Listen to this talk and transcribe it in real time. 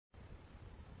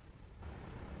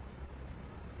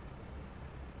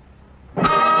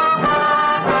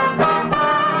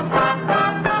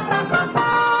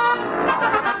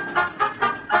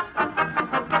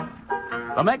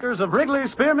The makers of Wrigley's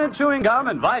Spearmint Chewing Gum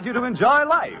invite you to enjoy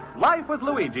Life. Life with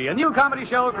Luigi, a new comedy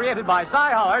show created by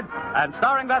Cy Howard and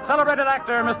starring that celebrated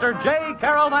actor, Mr. J.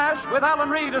 Carrol Naish, with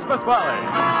Alan Reed as Pasquale.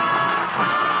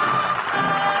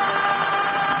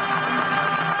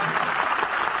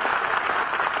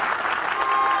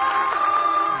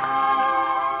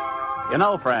 You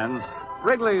know, friends,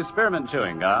 Wrigley's Spearmint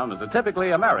Chewing Gum is a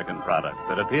typically American product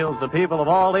that appeals to people of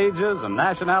all ages and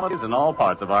nationalities in all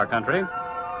parts of our country.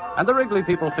 And the Wrigley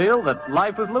people feel that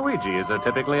Life with Luigi is a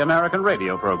typically American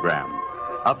radio program.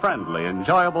 A friendly,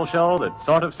 enjoyable show that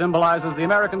sort of symbolizes the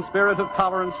American spirit of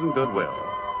tolerance and goodwill.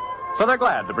 So they're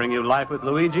glad to bring you Life with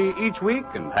Luigi each week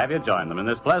and have you join them in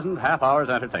this pleasant half-hour's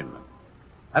entertainment.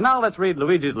 And now let's read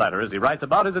Luigi's letter as he writes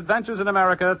about his adventures in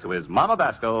America to his Mama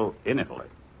Basco in Italy.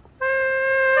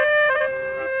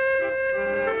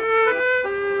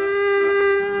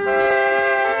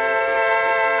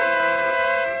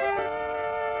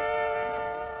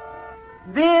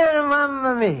 Dear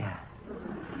Mamma Mia,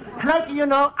 like you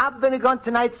know, I've been going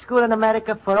to night school in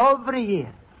America for over a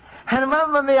year. And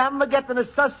Mamma Mia, I'm getting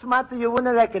so smart that you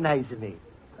wouldn't recognize me.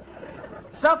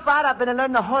 So far, I've been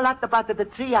learning a whole lot about the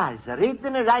three R's,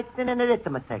 reading, writing, and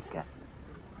arithmetic.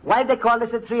 Why they call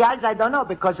this the three R's, I don't know,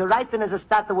 because writing is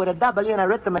started with a W and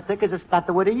arithmetic is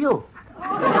started with a U.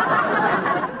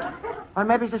 Or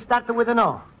maybe it's started with an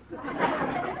O.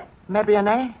 Maybe an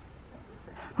A.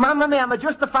 Mamma Mia, I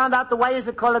just found out the way is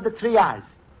called the three R's.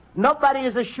 Nobody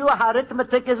is sure how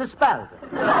arithmetic is spelled.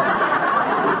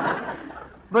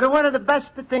 But one of the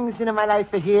best things in my life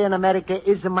here in America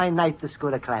is my night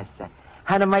school class.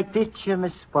 And my teacher,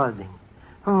 Miss Spaulding.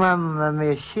 Mamma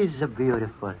Mia, she's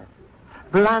beautiful.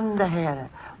 Blonde hair,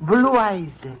 blue eyes,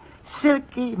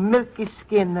 silky, milky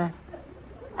skin,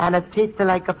 and a teeth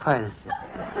like a pearl.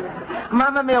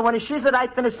 Mamma Mia, when she's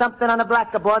writing something on a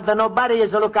blackboard, then nobody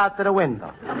is to look out the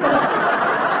window.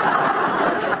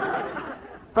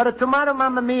 But tomorrow,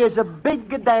 Mamma Mia, is a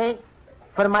big day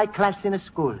for my class in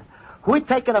school. We're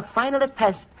taking a final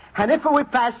test, and if we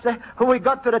pass, we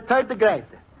go to the third grade.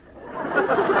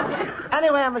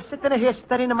 Anyway, I'm sitting here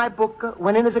studying my book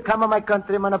when in is come my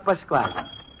countryman, Pasquale.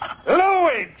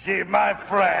 Luigi, my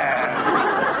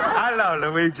friend. Hello,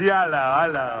 Luigi.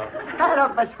 Hello. Hello,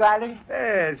 Pasquale.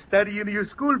 Hey, studying your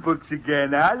school books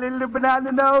again, huh, little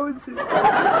banana nose?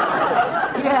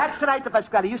 Yeah, that's right,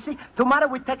 Pasquale. You see, tomorrow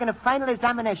we're taking a final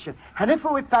examination. And if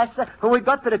we pass, we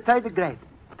go to the third grade.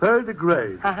 Third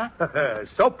grade? Uh-huh.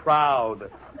 So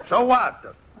proud. So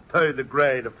what? Third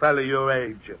grade, a fellow your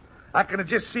age. I can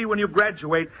just see when you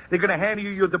graduate, they're going to hand you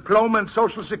your diploma and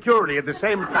Social Security at the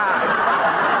same time.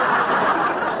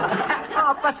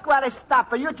 Oh, Pasquale,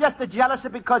 stop. You're just jealous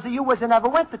because you never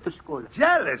went to school.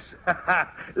 Jealous?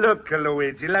 Look,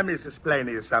 Luigi, let me explain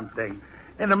to you something.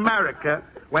 In America,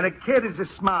 when a kid is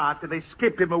smart, they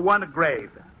skip him one grade.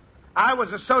 I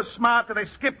was so smart that I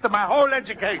skipped my whole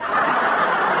education.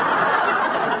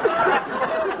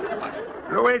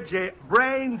 Luigi,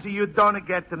 brains you don't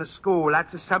get in a school,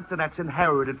 that's something that's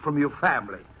inherited from your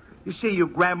family. You see, your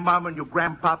grandmama and your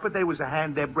grandpapa, they was to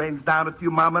hand their brains down to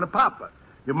your mama and papa.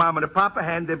 Your mama and papa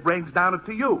hand their brains down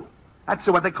to you. That's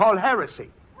what they call heresy.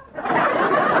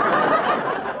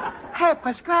 Hey,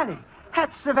 Pasquale,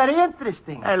 that's very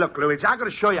interesting. Hey, look, Luigi, I'm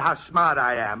going to show you how smart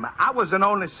I am. I was an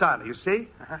only son, you see?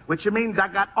 Which means I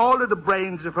got all of the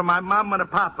brains from my mama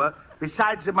and papa,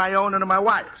 besides my own and my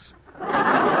wife's.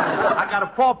 I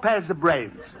got 4 pairs of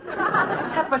brains.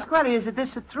 Hey, Pasquale, is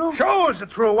this true? Sure it's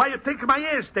true. Why you think my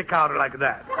ears stick out like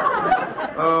that?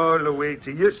 Oh,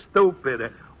 Luigi, you're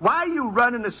stupid. Why are you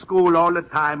running to school all the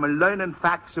time and learning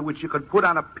facts which you could put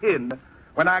on a pin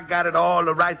when I got it all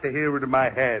right to hear it in my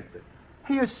head?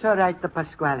 You're so right,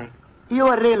 Pasquale.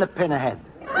 You're a real pinhead.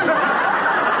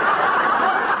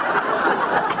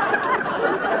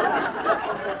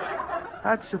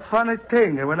 That's a funny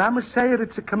thing. When I'm saying it,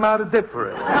 it's come out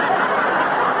different.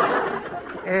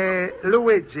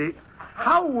 Luigi,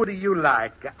 how would you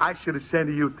like I should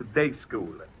send you to day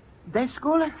school? Day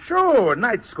school? Sure,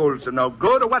 night schools are no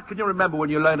good. What can you remember when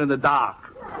you learn in the dark?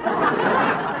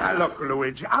 Now, look,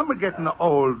 Luigi, I'm getting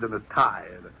old and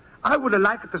tired. I would have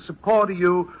liked to support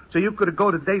you so you could go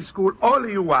to day school all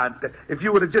you want if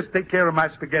you would have just take care of my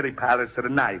spaghetti palace at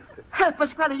night. Hey,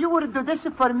 Pasquale, you would do this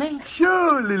for me?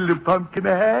 Sure, little pumpkin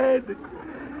head.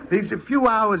 These few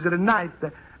hours of the night,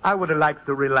 I would have liked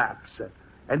to relapse.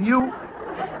 And you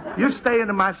stay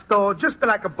in my store just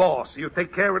like a boss. You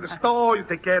take care of the store, you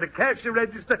take care of the cash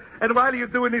register, and while you're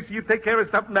doing this, you take care of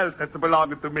something else that's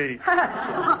belonging to me.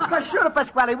 Sure,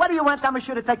 Pasquale. What do you want I'm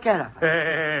sure to take care of?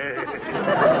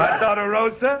 My daughter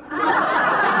Rosa?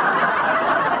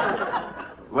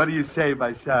 What do you say,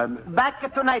 my son?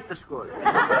 Back tonight to school.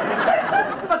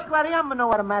 Pasquale, I'm gonna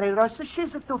want to marry Rosa.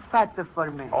 She's too fat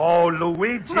for me. Oh,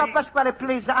 Luigi. No, Pasquale,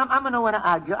 please. I'm gonna want to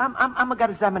argue. I'm got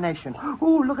examination.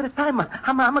 Ooh, look at the timer.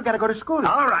 I'm gotta go to school.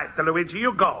 All right, Luigi,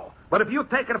 you go. But if you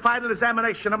take a final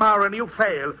examination tomorrow and you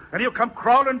fail, and you come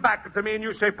crawling back to me and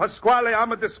you say, Pasquale,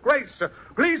 I'm a disgrace.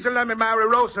 Please let me marry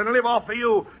Rosa and live off of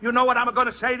you. You know what I'm going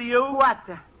to say to you? What?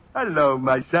 Hello,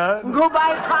 my son.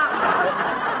 Goodbye,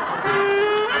 Pop.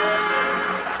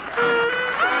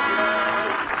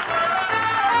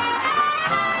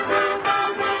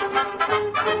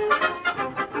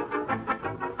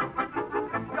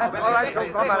 All right, so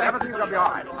everything's going to be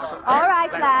all right. All right,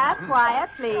 class. Quiet,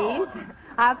 please.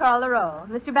 I'll call the roll.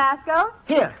 Mr. Basco?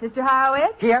 Here. Mr.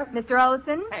 Horowitz? Here. Mr.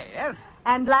 Olson? Yes.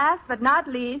 And last but not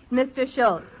least, Mr.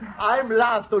 Schultz. I'm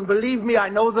last, and believe me, I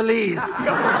know the least.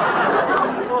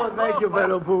 Oh, thank you,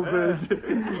 fellow poopers.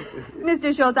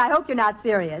 Mr. Schultz, I hope you're not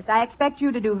serious. I expect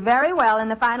you to do very well in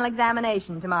the final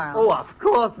examination tomorrow. Oh, of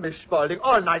course, Miss Spaulding.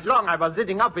 All night long I was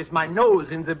sitting up with my nose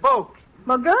in the book.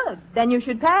 Well, good. Then you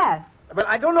should pass. Well,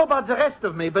 I don't know about the rest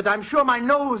of me, but I'm sure my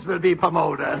nose will be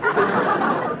promoted.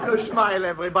 So smile,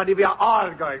 everybody. We are all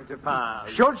going to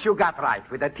pass. Schultz, you got right.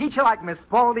 With a teacher like Miss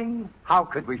Spaulding, how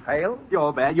could we fail?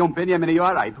 Jo, Benjamin, you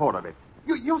are right, Horowitz.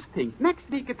 You just think, next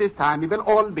week at this time, we will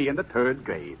all be in the 3rd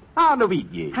grade. Ah,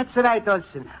 Luigi. That's right,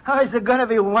 Olson. Oh, it's going to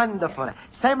be wonderful.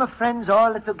 Same friends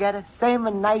all together,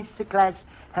 same nice class,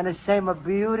 and the same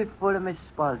beautiful Miss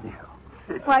Spaulding.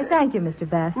 Why, thank you, Mr.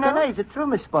 Basco. No, it's true,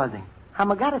 Miss Spaulding. I'm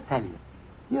going to tell you.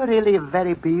 You're really a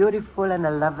very beautiful and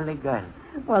a lovely girl.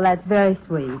 Well, that's very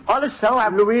sweet. Also,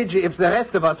 I'm Luigi. If the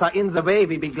rest of us are in the way,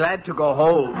 we'd be glad to go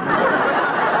home.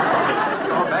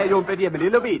 Jo, Benjamin,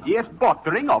 Luigi is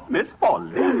buttering up Miss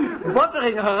Spaulding.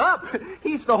 Buttering her up?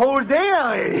 He's the whole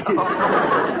dairy.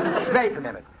 Wait a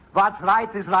minute. What's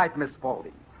right is right, Miss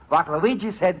Spaulding. What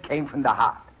Luigi said came from the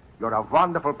heart. You're a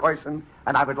wonderful person,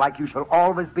 and I would like you shall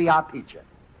always be our teacher.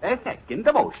 A second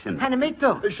devotion. And me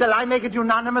too. Shall I make it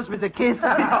unanimous with a kiss?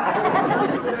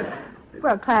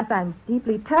 Well, class, I'm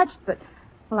deeply touched, but,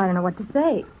 well, I don't know what to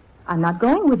say. I'm not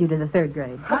going with you to the 3rd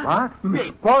grade. What? Miss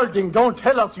Spaulding, don't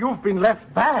tell us you've been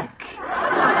left back.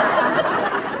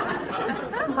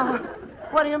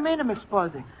 What do you mean, Miss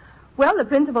Spaulding? Well, the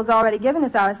principal's already given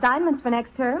us our assignments for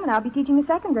next term, and I'll be teaching the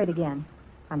 2nd grade again.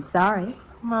 I'm sorry.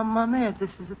 Mamma mia, this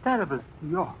is terrible.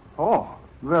 Oh.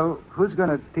 Well, who's going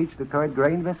to teach the 3rd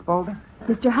grade, Miss Spaulding?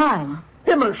 Mr. Hine.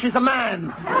 Himmel, she's a man.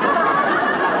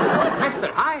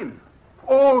 Mr. Hine.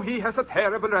 Oh, he has a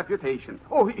terrible reputation.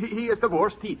 Oh, he is the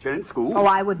worst teacher in school. Oh,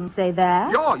 I wouldn't say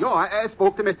that. I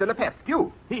spoke to Mr.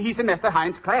 Lepescu. He's in Mr.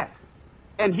 Hine's class.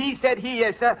 And he said he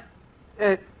is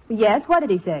Yes, what did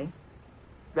he say?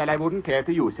 Well, I wouldn't care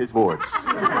to use his words.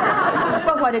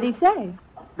 But what did he say?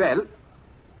 Well,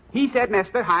 he said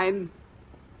Mr. Hine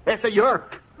is a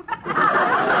yerk.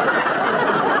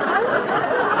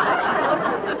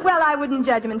 Well, I wouldn't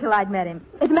judge him until I'd met him.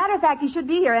 As a matter of fact, he should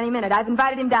be here any minute. I've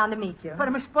invited him down to meet you.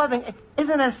 But, Miss Spaulding,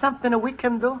 isn't there something we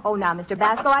can do? Oh, now, Mr.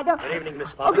 Basco, I don't... Good evening, Miss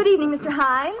Oh, Spaulding. good evening, Mr.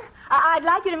 Hine. I'd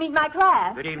like you to meet my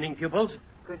class. Good evening, pupils.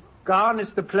 Gone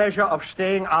is the pleasure of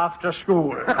staying after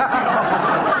school.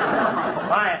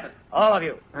 Quiet, all of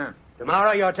you.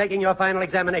 Tomorrow you're taking your final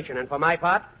examination, and for my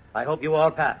part, I hope you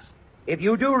all pass. If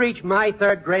you do reach my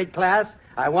 3rd grade class,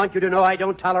 I want you to know I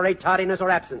don't tolerate tardiness or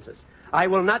absences. I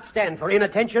will not stand for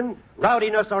inattention,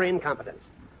 rowdiness, or incompetence.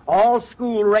 All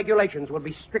school regulations will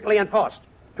be strictly enforced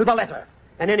to the letter,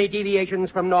 and any deviations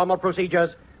from normal procedures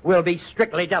will be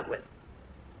strictly dealt with.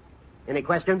 Any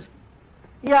questions?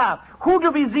 Yeah, who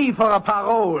do we see for a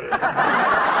parole?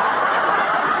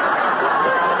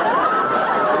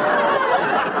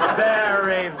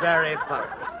 Very, very fine.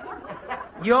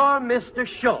 You're Mr.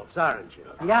 Schultz, aren't you?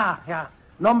 Yeah.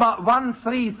 Number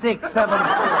 13674.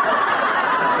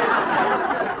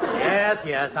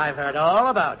 Yes, I've heard all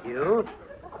about you.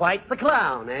 Quite the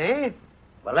clown, eh?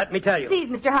 Well, let me tell you. Please,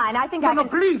 Mr. Hine, I think I No, can...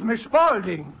 please, Miss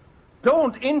Spaulding.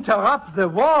 Don't interrupt the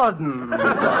warden.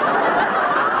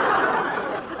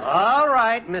 All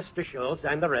right, Mr. Schultz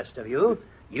and the rest of you.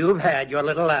 You've had your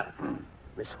little laugh.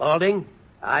 Miss Spaulding,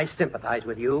 I sympathize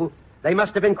with you. They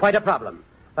must have been quite a problem.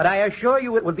 But I assure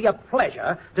you it would be a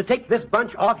pleasure to take this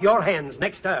bunch off your hands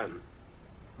next term.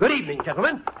 Good evening,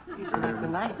 gentlemen.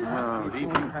 Good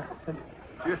evening.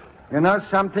 You know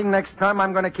something? Next time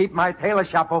I'm going to keep my tailor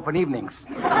shop open evenings.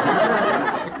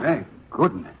 Thank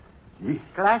goodness.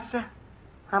 Class,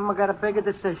 I'm going to make a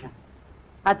decision.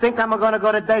 I think I'm going to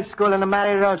go to day school and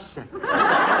marry Rosa.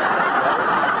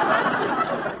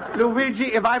 Luigi,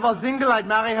 if I was single, I'd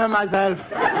marry her myself.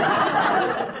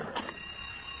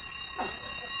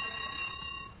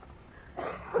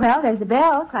 Well, there's the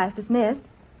bell. Class dismissed.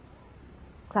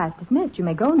 Class dismissed. You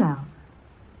may go now.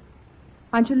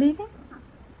 Aren't you leaving?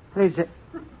 Please,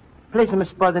 Miss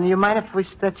Spaulding, you mind if we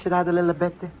stretch it out a little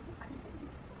bit?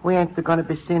 We ain't going to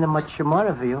be seeing much more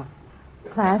of you.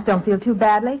 Class, don't feel too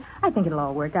badly. I think it'll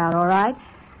all work out all right.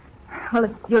 Well,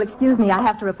 if you'll excuse me, I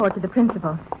have to report to the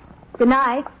principal. Good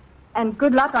night, and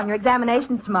good luck on your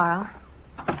examinations tomorrow.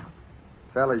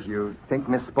 Fellas, you think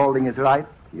Miss Spaulding is right?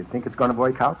 You think it's going to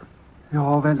work out?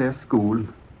 Ja, well, there's school.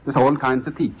 There's all kinds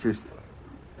of teachers.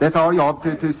 That's our job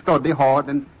to study hard,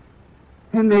 and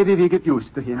maybe we get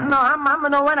used to him. No, I'm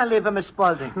no when I leave him, Miss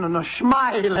Spaulding. No,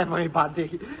 smile,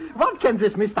 everybody. What can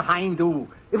this Mr. Hine do?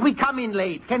 If we come in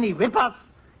late, can he whip us?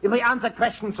 If we answer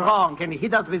questions wrong, can he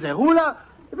hit us with a ruler?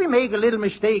 If we make a little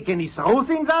mistake, can he throw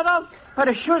things at us? For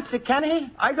the Schultz, can he?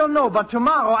 I don't know, but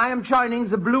tomorrow I am joining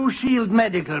the Blue Shield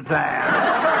medical plan.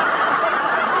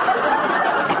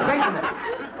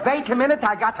 Wait a minute,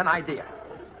 I got an idea.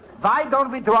 Why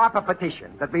don't we draw up a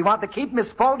petition that we want to keep Miss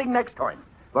Spaulding next term?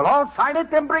 We'll all sign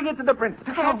it, then bring it to the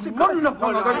principal. That's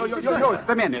wonderful. Just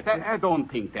a minute. I don't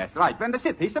think that's right. When the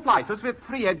city supplies us with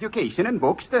free education and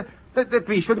books, that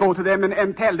we should go to them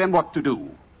and tell them what to do.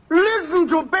 Listen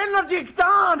to Benedict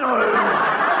Arnold.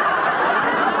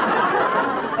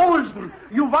 Olsen,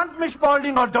 you want Miss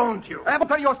Spaulding or don't you?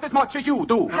 But just as much as you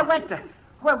do.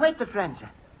 Wait, friends.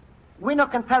 We no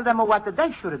can tell them what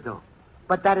they should do.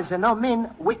 But that is no mean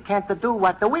we can't do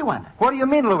what we want. What do you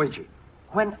mean, Luigi?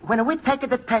 When we take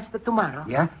the test tomorrow,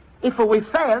 yeah? If we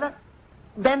fail,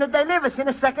 then they leave us in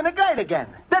the second grade again.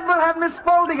 Then we'll have Miss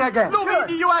Spaulding again.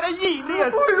 Luigi, you are a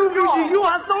genius. Oh, Luigi, you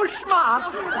are so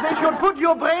smart. They should put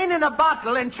your brain in a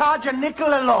bottle and charge a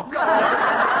nickel a look.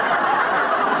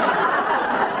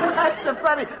 That's so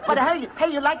funny. But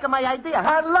hey, you like my idea?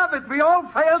 I love it. We all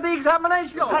failed the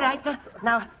examination. All right.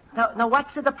 Now,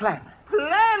 what's the plan?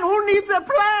 Plan? Who needs a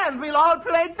plan? We'll all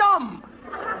play dumb.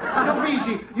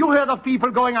 Luigi, you heard of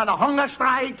people going on a hunger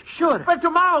strike? Sure. But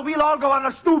tomorrow we'll all go on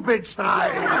a stupid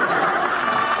strike.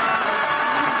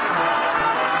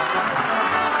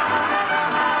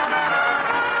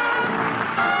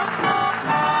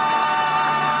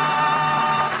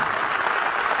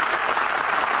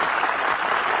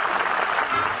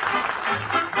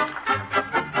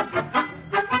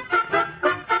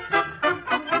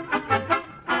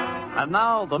 And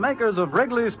now, the makers of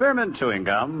Wrigley Spearmint Chewing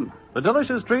Gum, the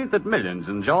delicious treat that millions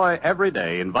enjoy every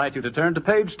day, invite you to turn to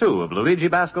page 2 of Luigi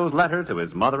Basco's letter to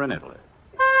his mother in Italy.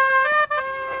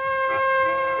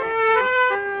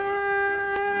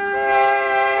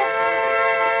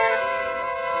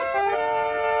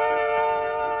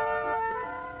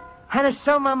 And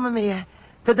so, Mamma Mia,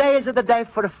 today is the day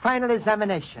for the final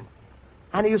examination.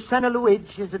 And your son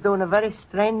Luigi is doing a very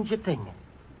strange thing.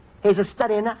 He's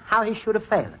studying how he should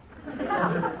fail.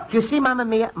 You see, Mamma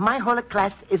Mia, my whole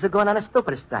class is going on a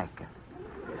stupid strike.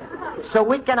 So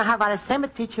we're going to have our same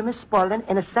teacher, Miss Spaulding,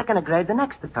 in the second grade the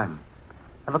next term.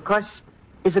 Of course,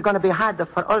 it's going to be harder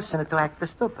for Olsen to act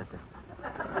stupid.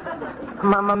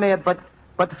 Mamma Mia, but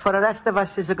for the rest of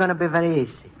us, it's going to be very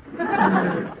easy.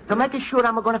 To make sure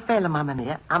I'm going to fail, Mamma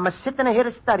Mia, I'm sitting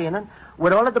here studying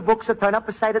with all of the books turned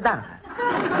upside down.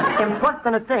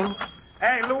 Important thing.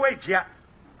 Hey, Luigi,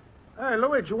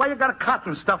 why you got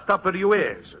cotton stuffed up into your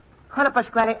ears? Hold up,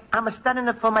 Pasquale. I'm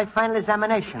studying for my final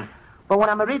examination. But when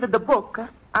I'm reading the book,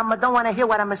 I don't want to hear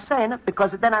what I'm saying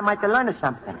because then I might learn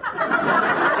something.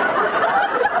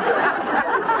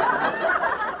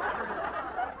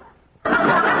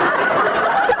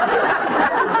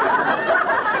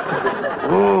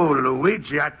 Oh,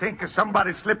 Luigi, I think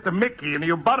somebody slipped a Mickey into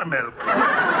your buttermilk.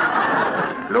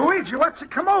 Luigi, what's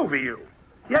come over you?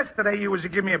 Yesterday you was to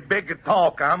give me a big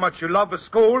talk how much you love the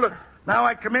school. Now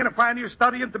I come in and find you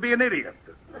studying to be an idiot.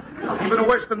 Even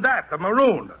worse than that, a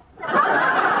maroon. Now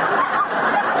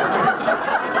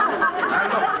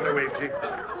look, Luigi.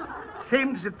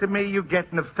 Seems to me you're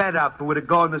getting fed up with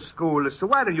going to school. So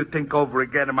why don't you think over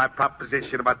again my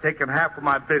proposition about taking half of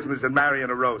my business and marrying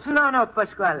a Rosa? No,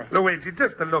 Pasquale. Luigi,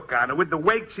 just to look on her. With the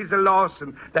weight she's a loss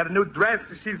and that new dress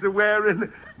she's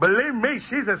wearing, believe me,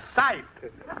 she's a sight.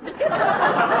 But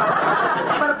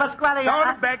Pasquale...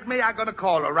 Don't beg me. I'm going to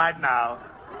call her right now.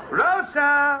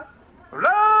 Rosa!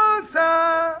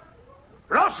 Rosa!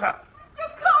 Rosa! You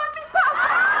called me,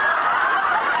 Papa!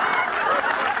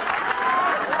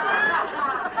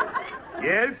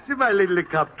 Yes, my little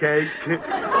cupcake.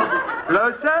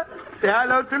 Rosa, say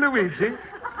hello to Luigi.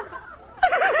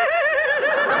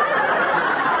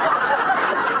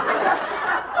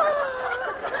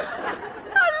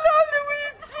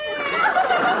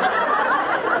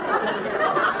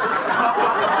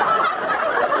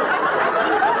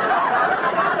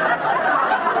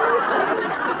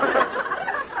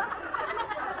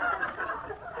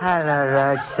 Hello,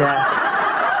 Rosa.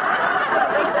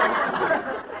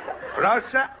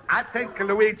 Rosa, I think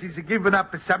Luigi's giving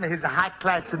up some of his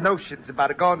high-class notions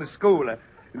about going to school.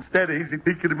 Instead, he's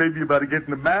thinking maybe about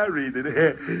getting married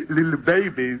and little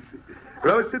babies.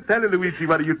 Rosa, tell Luigi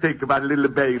what do you think about little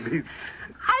babies.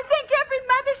 I think every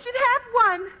mother should have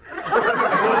one.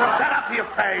 Shut up your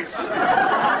face.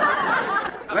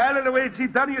 Well, Luigi,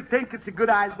 don't you think it's a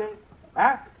good idea?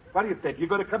 Huh? What do you think? You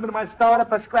going to come into my store?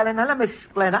 Pasquale, now let me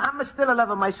explain. I'm still in love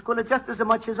with my school just as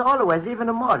much as always, even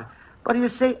more. But you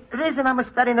see, the reason I'm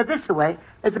studying it this way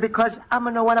is because I'm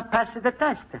going to want to pass the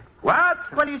test. What?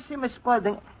 Well, you see, Miss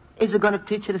Spaulding is going to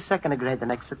teach you the second grade the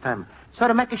next term. So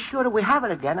to make sure that we have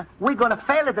it again, we're going to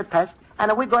fail at the test, and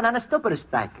we're going on a stupid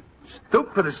strike.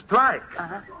 Stupid strike?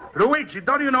 Uh-huh. Luigi,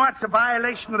 don't you know that's a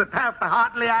violation of the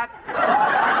Taft-Hartley Act?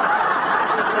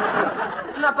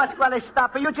 No, Pasquale,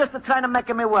 stop. You're just trying to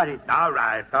make me worried. All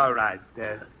right.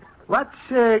 What's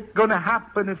going to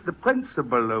happen if the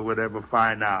principal would ever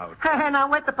find out? Hey, now,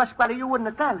 wait, Pasquale, you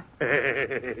wouldn't tell.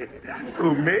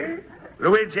 Who, me?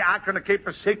 Luigi, I'm going to keep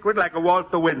a secret like a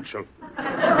Walter Winchell.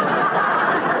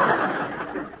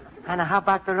 And how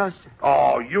about the Rosa?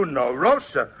 Oh, you know,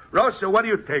 Rosa. Rosa, what do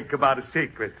you think about the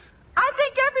secrets? I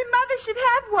think every mother should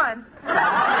have one.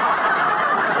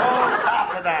 Oh,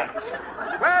 stop with that.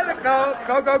 Well,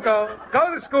 go.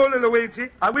 Go to school, Luigi.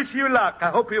 I wish you luck. I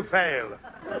hope you fail.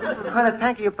 Well,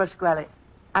 thank you, Pasquale.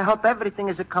 I hope everything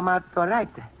has come out all right.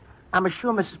 I'm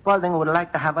sure Mrs. Spaulding would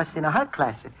like to have us in her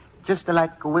class, just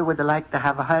like we would like to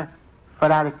have her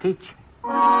for our teacher.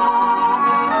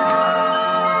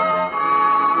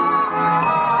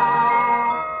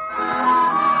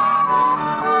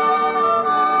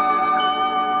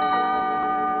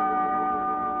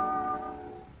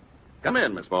 Come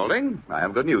in, Miss Spaulding. I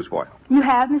have good news for you. You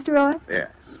have, Mr. Roy? Yes.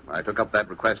 I took up that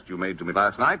request you made to me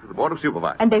last night with the Board of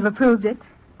Supervisors. And they've approved it?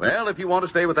 Well, if you want to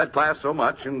stay with that class so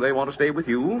much and they want to stay with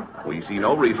you, we see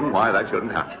no reason why that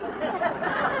shouldn't happen.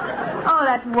 Oh,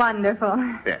 that's wonderful.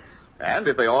 Yes. And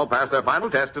if they all pass their final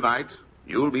test tonight,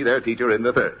 you'll be their teacher in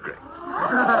the third grade.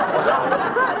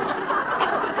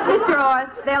 Mr. Roy,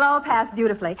 they'll all pass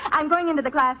beautifully. I'm going into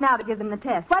the class now to give them the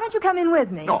test. Why don't you come in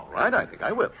with me? All right, I think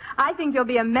I will. I think you'll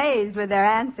be amazed with their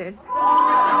answers.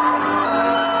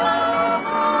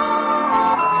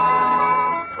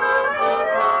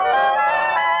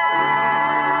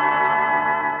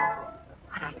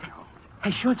 Hey,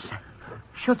 Schultz,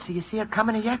 you see her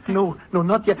coming yet? No,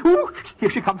 not yet. Ooh, here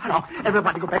she comes now.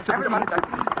 Everybody go back to the seats.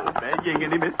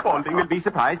 Young Miss Spaulding will be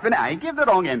surprised when I give the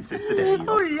wrong answers today.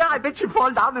 Oh, yeah, I bet she'll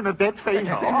fall down in a dead faint.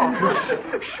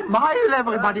 Smile,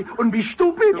 everybody, and be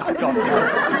stupid. Yeah,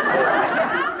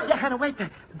 Hannah, wait.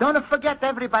 Don't forget,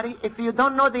 everybody, if you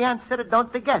don't know the answer,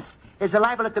 don't guess. It's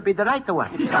liable to be the right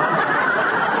one.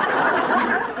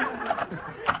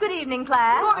 Good evening,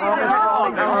 class.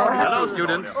 Hello,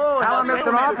 students. Hello,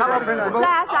 Mr. Rock. Hello, Principal.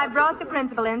 Class, I brought the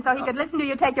principal in so he could listen to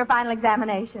you take your final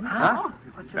examination. Huh?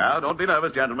 Now, don't be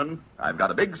nervous, gentlemen. I've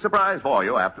got a big surprise for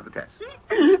you after the test.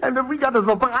 And then we got a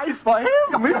surprise for him.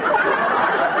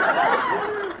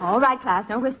 All right, class,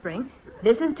 no whispering.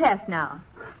 This is test now.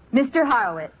 Mr.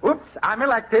 Horowitz. Oops, I'm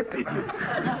elected.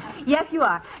 Yes, you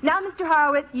are. Now, Mr.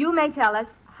 Horowitz, you may tell us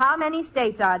how many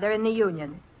states are there in the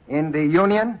Union? In the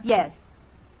Union? Yes.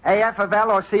 AFL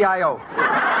or CIO?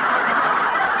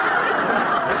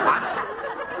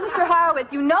 Mr.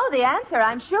 Horowitz, you know the answer,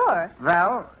 I'm sure.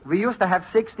 Well, we used to have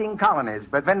 16 colonies,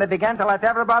 but when they began to let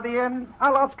everybody in, I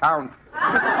lost count.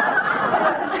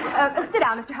 Sit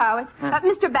down, Mr. Horowitz.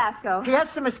 Mr. Basco.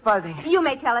 Yes, Miss Spaulding. You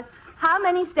may tell us how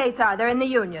many states are there in the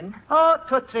Union? Oh,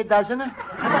 2-3 dozen. I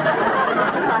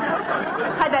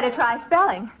better try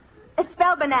spelling.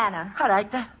 Spell banana. All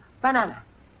right, banana.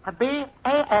 B-A-N-A-N-A-N-A-N-A-N.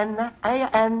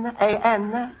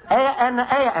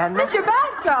 Mr.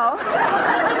 Basco!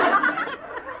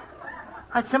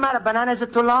 What's the matter? Bananas are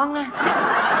too long? Well,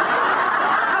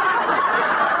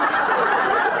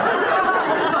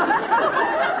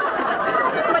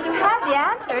 you had the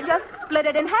answer. Just split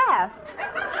it in half.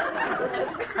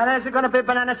 And there's going to be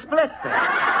banana split.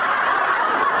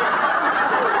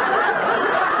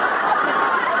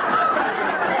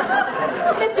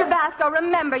 Mr. Basco,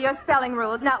 remember your spelling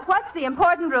rules. Now, what's the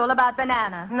important rule about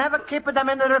banana? Never keep them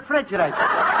in the refrigerator.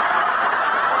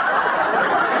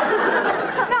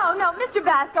 No, Mr.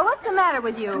 Basco, what's the matter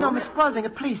with you? No, Miss Spaulding,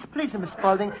 please, Miss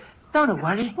Spaulding, don't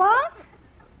worry. What?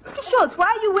 Mr. Schultz, why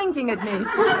are you winking at me?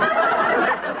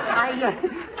 I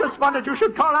just wanted you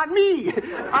should call on me.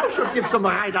 I should give some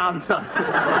right answers.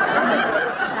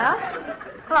 Huh?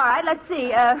 All right, let's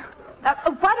see.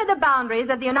 What are the boundaries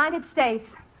of the United States?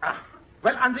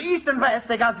 Well, on the east and west,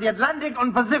 they got the Atlantic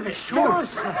and Pacific. Sure,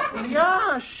 sir.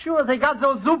 Yeah, sure. They got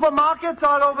those supermarkets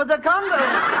all over the country.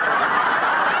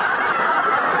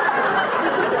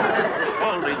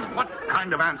 Spaulding, what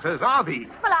kind of answers are these?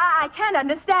 Well, I can't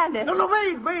understand it. No,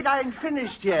 wait. I ain't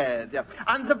finished yet.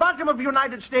 On the bottom of the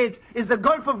United States is the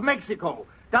Gulf of Mexico.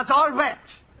 That's all wet.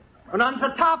 And on the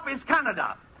top is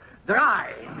Canada.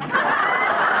 Dry.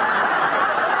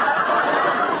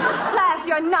 Class,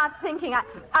 you're not thinking.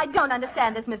 I don't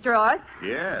understand this, Mr. Orth.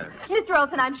 Yes. Mr.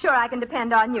 Olson, I'm sure I can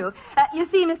depend on you. You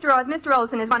see, Mr. Orth, Mr.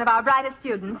 Olson is one of our brightest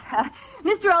students.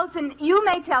 Mr. Olson, you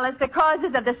may tell us the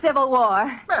causes of the Civil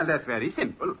War. Well, that's very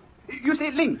simple. You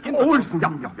say Lincoln. Causes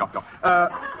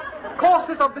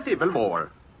of the Civil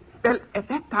War. Well, at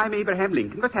that time, Abraham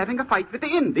Lincoln was having a fight with the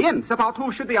Indians about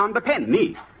who should be on the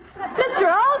penny.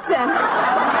 Mr. Olson!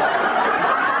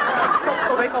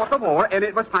 So they fought the war, and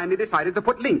it was finally decided to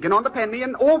put Lincoln on the penny,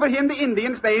 and over him the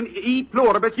Indians named E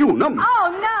pluribus unum. Oh,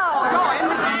 no!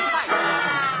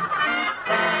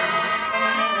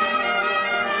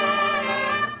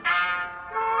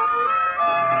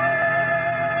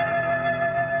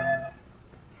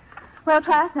 Well,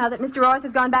 class, now that Mr. Orth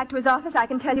has gone back to his office, I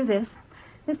can tell you this.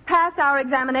 This past hour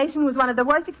examination was one of the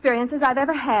worst experiences I've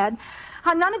ever had.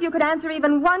 How none of you could answer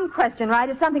even one question right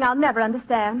is something I'll never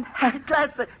understand. Class,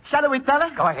 shall we tell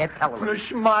her? Go ahead, tell her.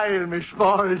 Smile, Miss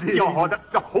Spaulding.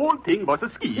 The whole thing was a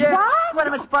scheme. Yeah. What? Well,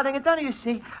 Miss Spaulding, don't you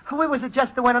see? We was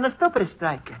just the one on the stupidest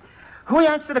strike. We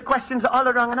answered the questions all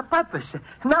wrong on purpose.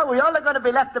 Now we all are going to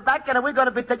be left back, and we're going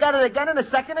to be together again in the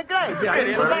second grade. We are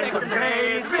in the second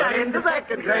grade. We are in the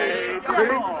second grade.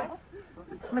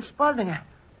 Miss Spaulding,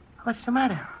 what's the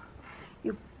matter?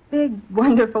 You big,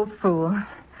 wonderful fools.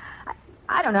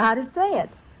 I don't know how to say it.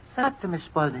 What to Miss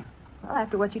Spaulding? Well,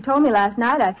 after what you told me last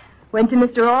night, I went to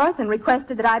Mr. Orth and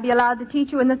requested that I be allowed to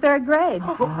teach you in the third grade.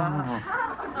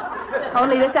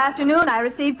 Only this afternoon I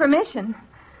received permission.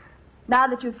 Now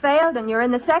that you've failed and you're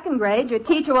in the second grade, your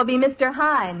teacher will be Mr.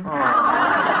 Hine.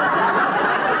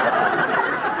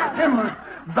 Him,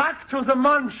 back to the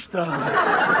monster.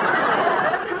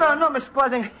 No, Miss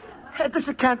Spaulding. This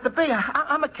can't be.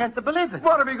 I can't believe it.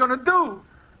 What are we going to do?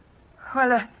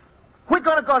 Well, we're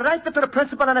going to go right to the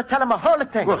principal and tell him the whole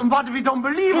thing. Well, what if we don't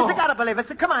believe He's him? got to believe us.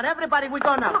 Come on, everybody, we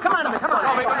go now. Come on, Miss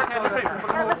Spaulding.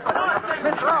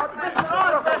 Mr.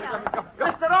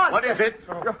 Roth. What is it?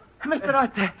 Mr.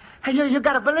 Roth, you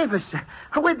got to believe us.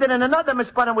 We did in another Miss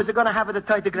Spaulding was going to have it the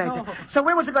third grade. No. So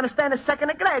we was going to stay in the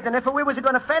second grade. And if we was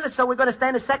going to fail us, so we're going to stay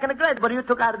in the second grade. But you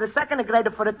took out of the second grade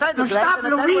for the third grade. Stop,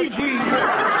 Luigi!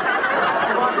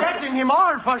 You're getting him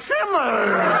all for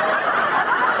Schimmer!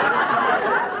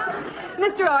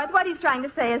 Mr. Orth, what he's trying to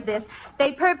say is this.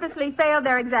 They purposely failed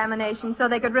their examination so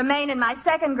they could remain in my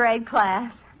second grade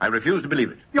class. I refuse to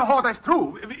believe it. That's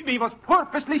true. We was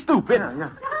purposely stupid. The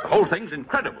whole thing's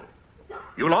incredible.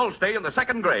 You'll all stay in the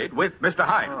second grade with Mr.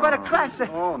 Hine. But class,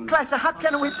 how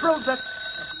can we prove that?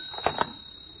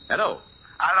 Hello.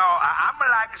 Hello, I'm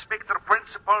like to speak to the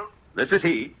principal, This is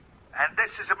he. and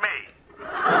this is me.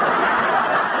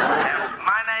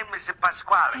 My name is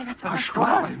Pasquale.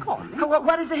 Pasquale?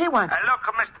 What is it he wants? Look,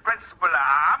 Mr. Principal,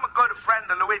 I'm a good friend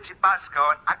of Luigi Basco,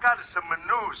 and I got some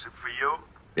news for you.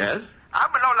 Yes?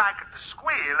 I'm not like it to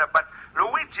squeal, but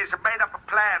Luigi's made up a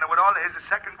plan with all his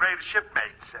second grade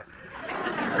shipmates.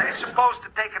 They're supposed to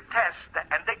take a test,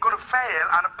 and they're going to fail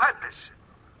on purpose.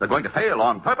 They're going to fail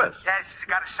on purpose. Yes, it's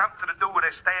got something to do with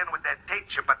their staying with their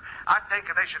teacher, but I think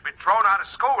they should be thrown out of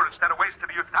school instead of wasting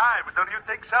your time. Don't you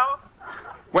think so?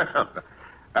 Well,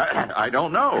 I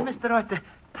don't know. Mr. Roth,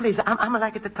 please, I'm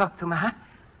like to talk to him, huh?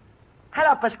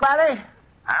 Hello, Pasquale.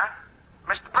 Huh?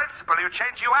 Mr. Principal, you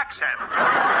changed your accent.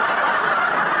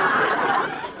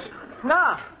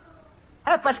 No.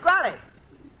 Hey, Pasquale.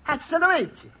 That's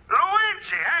Luigi.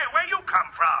 Luigi, hey, where you come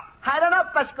from? I don't know,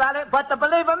 Pasquale, but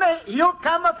believe me, you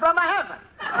come from heaven.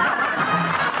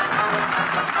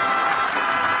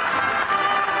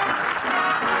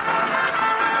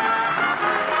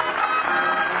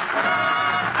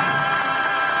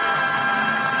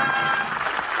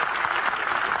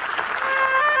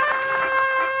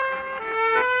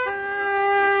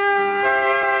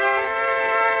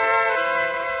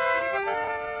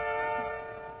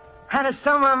 And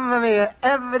some of me,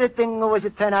 everything was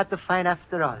turned out to fine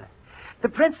after all. The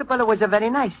principal was very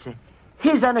nice.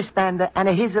 He's understanding, and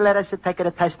he's let us take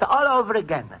the test all over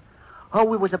again. Oh,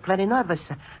 we was plenty nervous,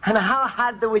 and how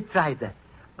hard we tried.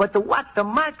 But what the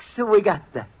marks we got.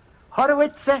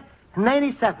 Horowitz,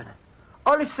 97.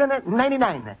 Olson,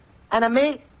 99. And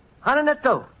me,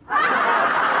 102.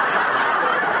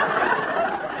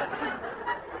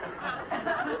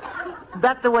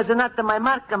 That was not my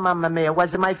marker, Mamma Mia. It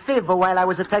was my fever while I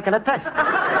was taking a test.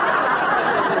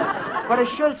 But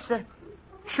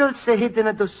Schultz, he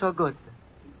didn't do so good.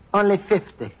 Only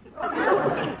 50.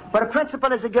 But the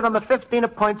principal is to give him a 15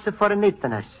 points for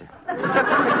neatness.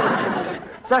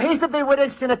 So he's to be with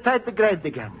us in the third grade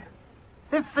again.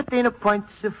 15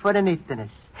 points for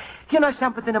neatness. You know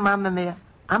something, Mamma Mia?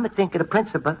 I'm thinking the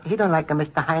principal, he don't like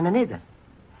Mr. Heinen either.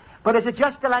 But it's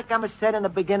just like I said in the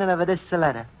beginning of this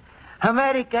letter.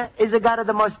 America is got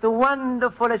the most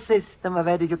wonderful system of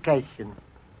education.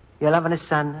 Your loving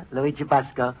son, Luigi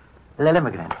Basco, little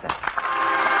immigrant.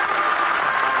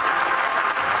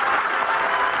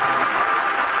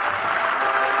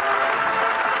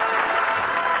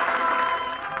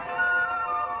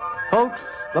 Folks,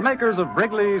 the makers of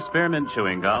Wrigley Spearmint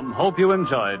Chewing Gum hope you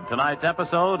enjoyed tonight's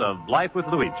episode of Life with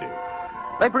Luigi.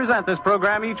 They present this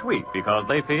program each week because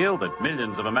they feel that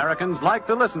millions of Americans like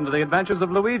to listen to the adventures of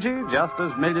Luigi just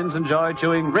as millions enjoy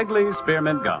chewing Wrigley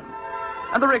Spearmint Gum.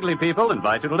 And the Wrigley people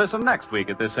invite you to listen next week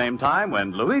at this same time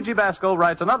when Luigi Basco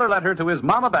writes another letter to his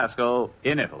Mama Basco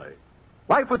in Italy.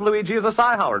 Life with Luigi is a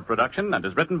Cy Howard production and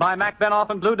is written by Mac Benoff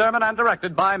and Blue Derman and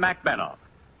directed by Mac Benoff.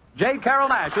 J. Carrol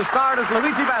Naish is starred as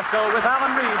Luigi Basco with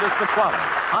Alan Reed as Pasquale.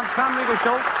 Hans Conley was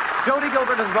Schultz, Jody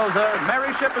Gilbert as Rosa,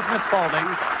 Mary Shipp as Miss Spaulding,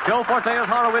 Joe Forte as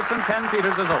Horowitz, and Ken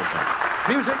Peters as Olson.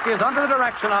 Music is under the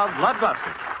direction of Lud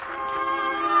Glustig.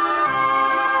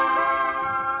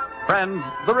 Friends,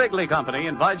 the Wrigley Company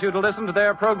invites you to listen to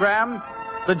their program,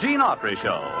 The Gene Autry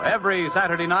Show, every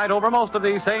Saturday night over most of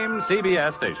these same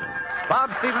CBS stations.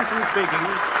 Bob Stevenson speaking.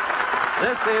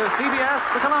 This is CBS,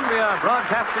 the Columbia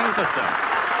Broadcasting System.